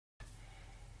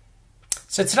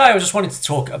So today I just wanted to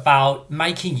talk about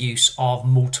making use of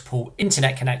multiple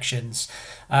internet connections.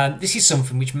 This is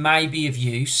something which may be of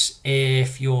use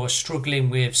if you're struggling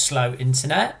with slow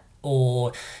internet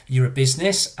or you're a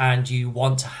business and you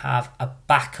want to have a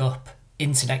backup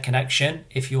internet connection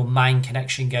if your main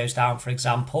connection goes down, for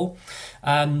example.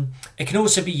 It can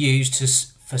also be used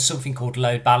for something called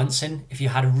load balancing. If you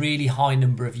had a really high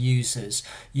number of users,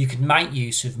 you could make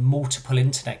use of multiple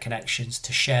internet connections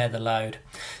to share the load.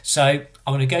 So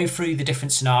I'm going to go through the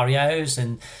different scenarios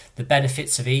and the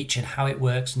benefits of each and how it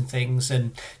works and things,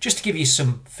 and just to give you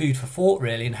some food for thought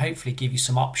really, and hopefully give you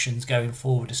some options going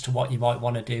forward as to what you might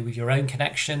want to do with your own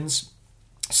connections.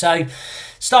 So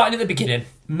starting at the beginning,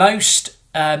 most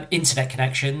internet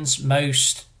connections,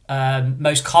 most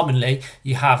commonly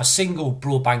you have a single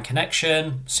broadband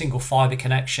connection, single fibre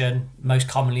connection, most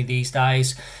commonly these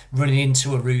days, running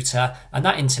into a router, and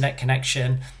that internet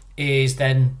connection is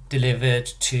then delivered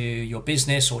to your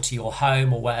business or to your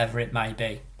home or wherever it may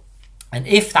be. And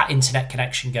if that internet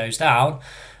connection goes down,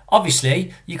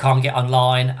 obviously you can't get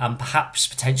online, and perhaps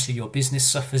potentially your business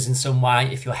suffers in some way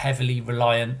if you're heavily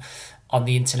reliant on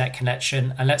the internet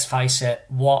connection. And let's face it,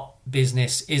 what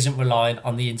business isn't reliant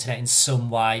on the internet in some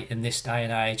way in this day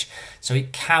and age? So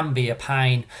it can be a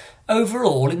pain.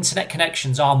 Overall, internet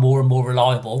connections are more and more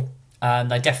reliable, and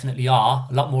they definitely are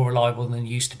a lot more reliable than they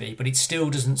used to be, but it still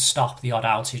doesn't stop the odd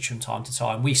outage from time to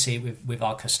time. We see it with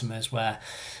our customers where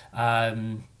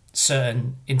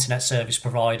certain internet service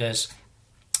providers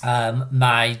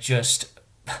may just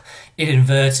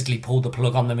inadvertently pull the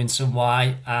plug on them in some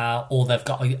way, or they've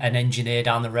got an engineer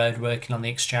down the road working on the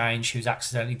exchange who's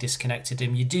accidentally disconnected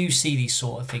them. You do see these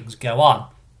sort of things go on.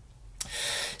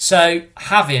 So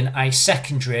having a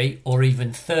secondary or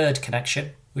even third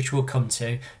connection, which we'll come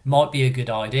to, might be a good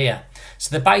idea.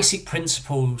 So the basic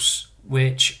principles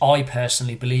which I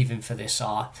personally believe in for this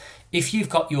are: if you've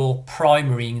got your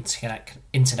primary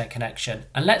internet connection,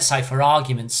 and let's say for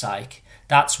argument's sake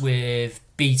that's with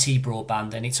BT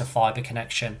broadband and it's a fibre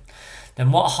connection,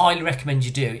 then what I highly recommend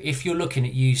you do, if you're looking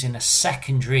at using a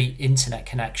secondary internet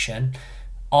connection,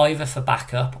 either for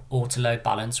backup or to load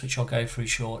balance, which I'll go through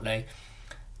shortly,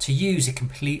 to use a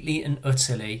completely and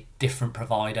utterly different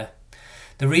provider.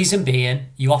 The reason being,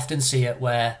 you often see it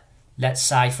where, let's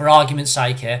say for argument's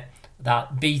sake here,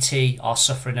 that BT are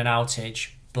suffering an outage,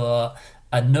 but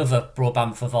another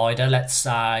broadband provider, let's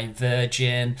say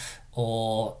Virgin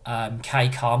or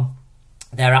KCOM,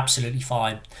 they're absolutely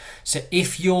fine. So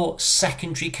if your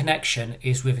secondary connection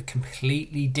is with a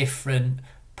completely different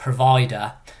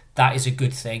provider, that is a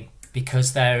good thing,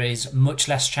 because there is much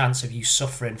less chance of you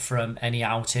suffering from any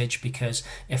outage, because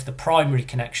if the primary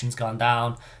connection's gone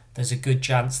down, there's a good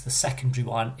chance the secondary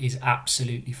one is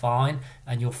absolutely fine,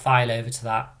 and you'll fail over to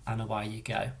that and away you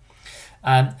go.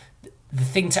 The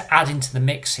thing to add into the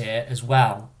mix here as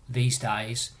well these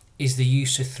days is the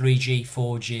use of 3G,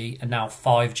 4G and now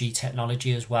 5G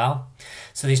technology as well.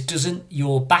 So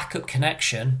your backup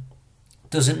connection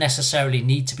doesn't necessarily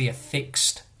need to be a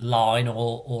fixed line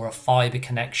or a fibre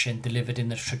connection delivered in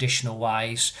the traditional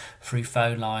ways through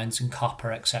phone lines and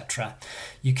copper, etc.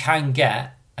 You can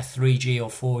get a 3G or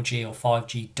 4G or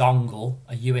 5G dongle,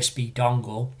 a USB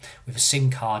dongle with a SIM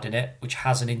card in it, which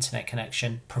has an internet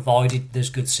connection, provided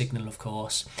there's good signal, of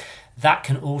course. That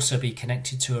can also be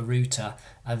connected to a router,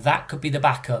 and that could be the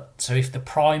backup. So if the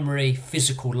primary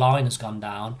physical line has gone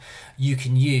down, you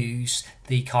can use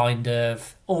the kind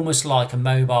of almost like a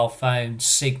mobile phone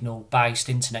signal based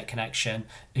internet connection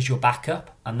as your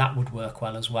backup, and that would work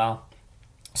well as well.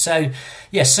 So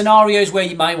yes, scenarios where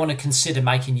you may want to consider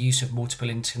making use of multiple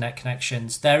internet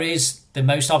connections. The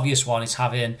most obvious one is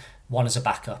having one as a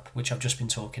backup, which I've just been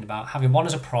talking about, having one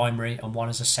as a primary and one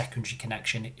as a secondary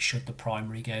connection should the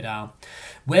primary go down.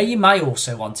 Where you may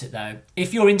also want it though,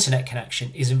 if your internet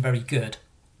connection isn't very good,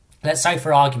 let's say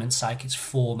for argument's sake it's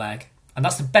 4 meg, and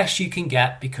that's the best you can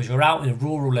get because you're out in a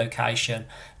rural location,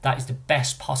 that is the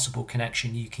best possible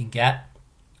connection you can get.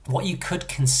 What you could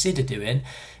consider doing,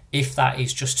 if that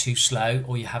is just too slow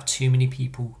or you have too many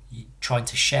people trying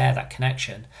to share that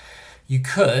connection, you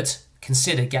could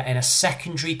consider getting a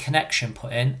secondary connection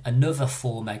put in, another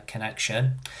 4 meg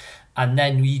connection, and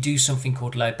then you do something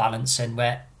called load balancing,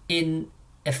 where in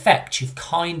effect you've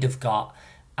kind of got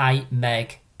 8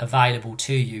 meg available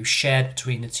to you shared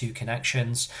between the two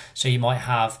connections. So you might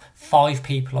have 5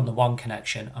 people on the one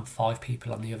connection and 5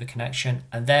 people on the other connection,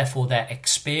 and therefore their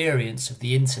experience of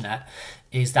the internet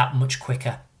is that much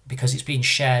quicker because it's being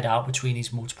shared out between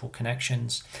these multiple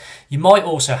connections. You might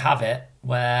also have it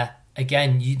where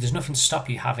again, there's nothing to stop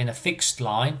you having a fixed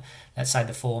line, let's say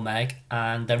the 4 meg,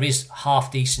 and there is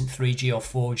half decent 3G or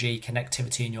 4G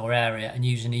connectivity in your area, and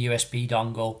using a USB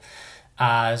dongle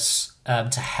as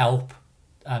to help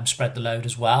spread the load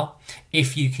as well.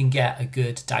 If you can get a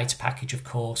good data package, of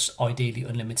course, ideally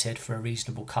unlimited for a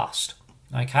reasonable cost.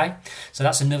 Okay, so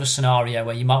that's another scenario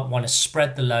where you might want to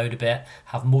spread the load a bit,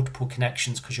 have multiple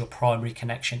connections because your primary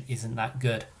connection isn't that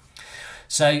good.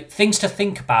 So things to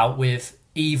think about with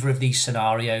either of these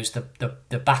scenarios,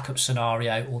 the backup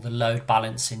scenario or the load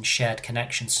balancing shared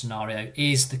connection scenario,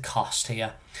 is the cost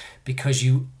here, because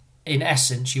you, in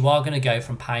essence, you are going to go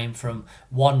from paying from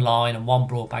one line and one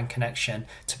broadband connection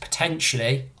to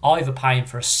potentially either paying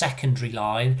for a secondary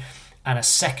line and a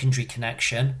secondary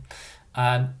connection.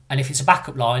 And if it's a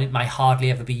backup line, it may hardly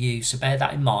ever be used, so bear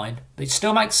that in mind. But it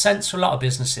still makes sense for a lot of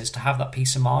businesses to have that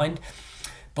peace of mind.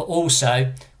 But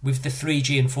also, with the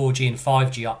 3G and 4G and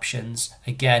 5G options,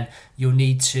 again, you'll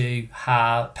need to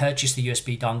purchase the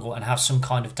USB dongle and have some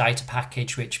kind of data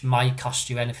package, which may cost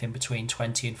you anything between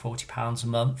 £20 and £40 a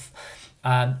month,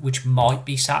 which might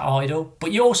be sat idle.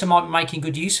 But you also might be making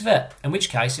good use of it, in which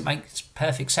case it makes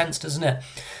perfect sense, doesn't it?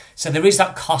 So there is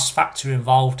that cost factor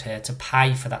involved here to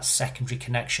pay for that secondary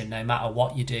connection, no matter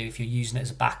what you do, if you're using it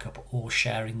as a backup or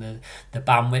sharing the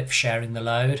bandwidth, sharing the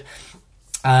load.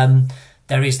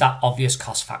 There is that obvious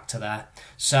cost factor there.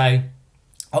 So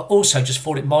I also just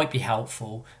thought it might be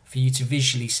helpful for you to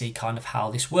visually see kind of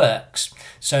how this works.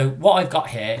 So what I've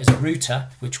got here is a router,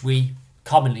 which we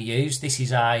commonly use. This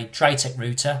is a Draytek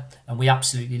router, and we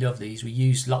absolutely love these. We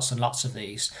use lots and lots of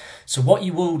these. So what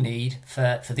you will need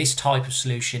for this type of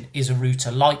solution is a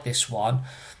router like this one,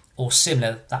 or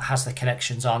similar, that has the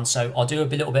connections on. So I'll do a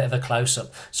little bit of a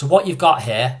close-up. So what you've got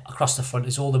here across the front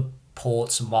is all the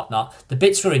ports and whatnot. The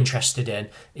bits we're interested in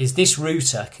is this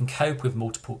router can cope with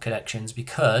multiple connections,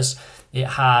 because it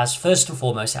has, first and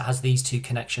foremost, it has these two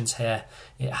connections here.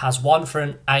 It has one for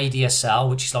an ADSL,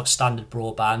 which is like standard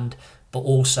broadband, but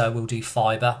also we'll do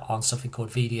fibre on something called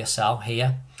VDSL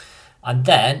here. And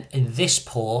then in this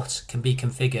port can be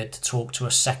configured to talk to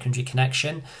a secondary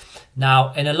connection.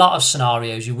 Now, in a lot of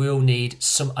scenarios, you will need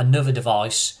another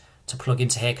device to plug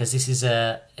into here, because this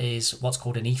is what's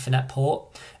called an Ethernet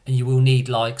port, and you will need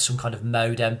like some kind of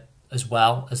modem as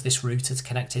well as this router to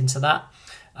connect into that.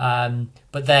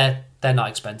 But they're not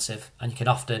expensive, and you can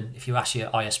often, if you ask your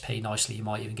ISP nicely, you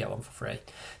might even get one for free.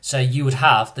 So you would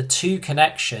have the two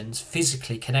connections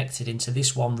physically connected into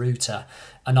this one router,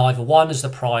 and either one as the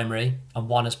primary and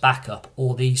one as backup,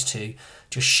 or these two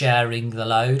just sharing the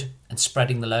load and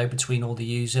spreading the load between all the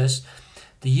users.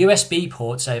 The USB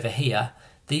ports over here,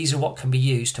 these are what can be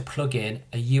used to plug in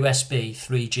a USB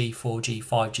 3G, 4G,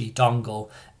 5G dongle.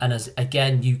 And as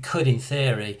again, you could in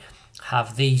theory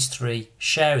have these three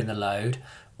sharing the load,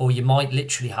 or you might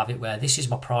literally have it where this is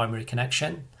my primary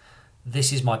connection,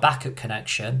 this is my backup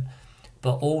connection.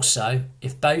 But also,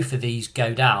 if both of these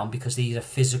go down, because these are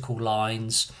physical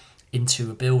lines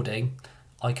into a building,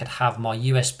 I could have my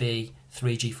USB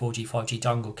 3G, 4G, 5G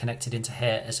dongle connected into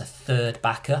here as a third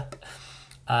backup.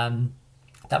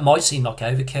 That might seem like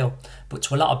overkill, but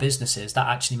to a lot of businesses that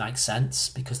actually makes sense,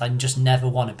 because they just never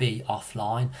want to be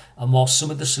offline. And while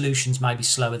some of the solutions may be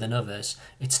slower than others,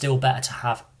 it's still better to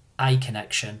have a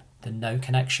connection than no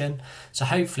connection. So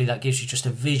hopefully that gives you just a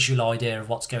visual idea of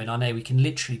what's going on here. We can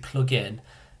literally plug in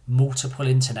multiple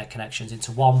internet connections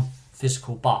into one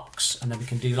physical box, and then we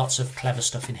can do lots of clever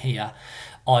stuff in here,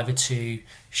 either to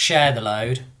share the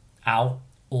load out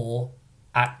or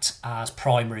act as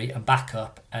primary and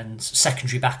backup and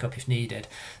secondary backup if needed.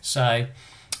 So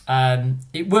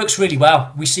it works really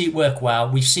well. We see it work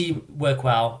well. We've seen it work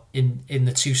well in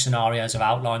the two scenarios I've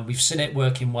outlined. We've seen it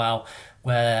working well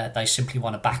where they simply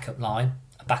want a backup line,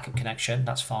 a backup connection,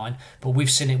 that's fine. But we've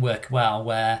seen it work well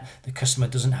where the customer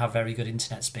doesn't have very good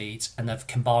internet speeds and they've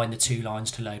combined the two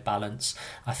lines to load balance.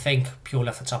 I think, purely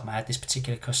off the top of my head, this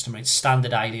particular customer, it's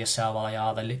standard ADSL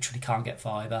IR, they literally can't get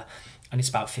fibre, and it's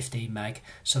about 15 meg.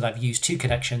 So they've used two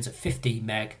connections at 15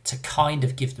 meg to kind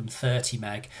of give them 30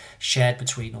 meg shared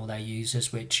between all their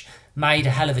users, which made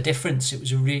a hell of a difference. It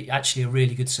was actually a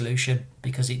really good solution,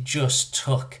 because it just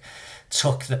took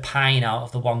the pain out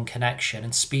of the one connection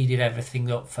and speeded everything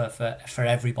up for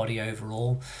everybody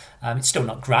overall. It's still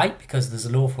not great, because there's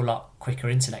an awful lot quicker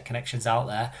internet connections out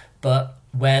there, but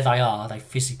where they are, they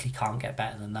physically can't get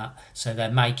better than that. So they're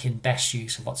making best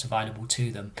use of what's available to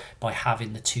them by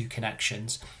having the two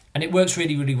connections. And it works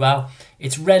really, really well.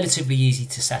 It's relatively easy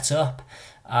to set up.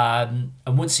 And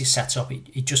once it's set up,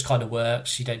 it just kind of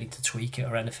works. You don't need to tweak it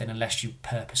or anything unless you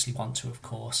purposely want to, of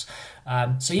course.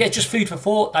 So yeah, just food for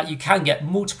thought that you can get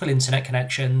multiple internet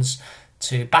connections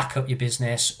to back up your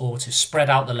business or to spread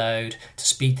out the load, to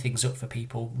speed things up for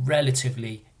people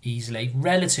relatively easily,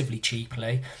 relatively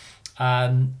cheaply.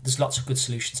 There's lots of good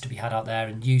solutions to be had out there,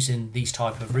 and using these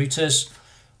type of routers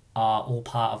are all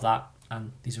part of that,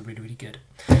 and these are really, really good.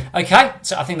 Okay,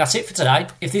 so I think that's it for today.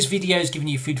 If this video has given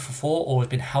you food for thought or has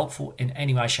been helpful in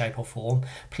any way, shape or form,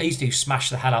 please do smash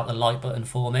the hell out the like button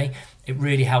for me. It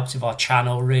really helps with our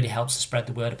channel, really helps to spread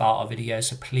the word about our videos,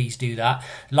 so please do that.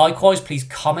 Likewise, please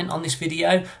comment on this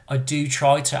video. I do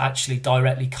try to actually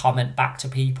directly comment back to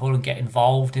people and get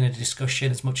involved in a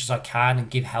discussion as much as I can and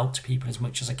give help to people as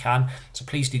much as I can. So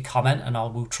please do comment, and I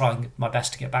will try and my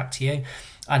best to get back to you.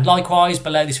 And likewise,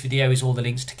 below this video is all the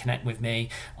links to connect with me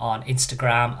on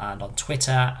Instagram and on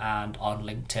Twitter and on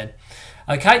LinkedIn.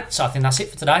 Okay, so I think that's it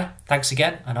for today. Thanks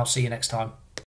again, and I'll see you next time.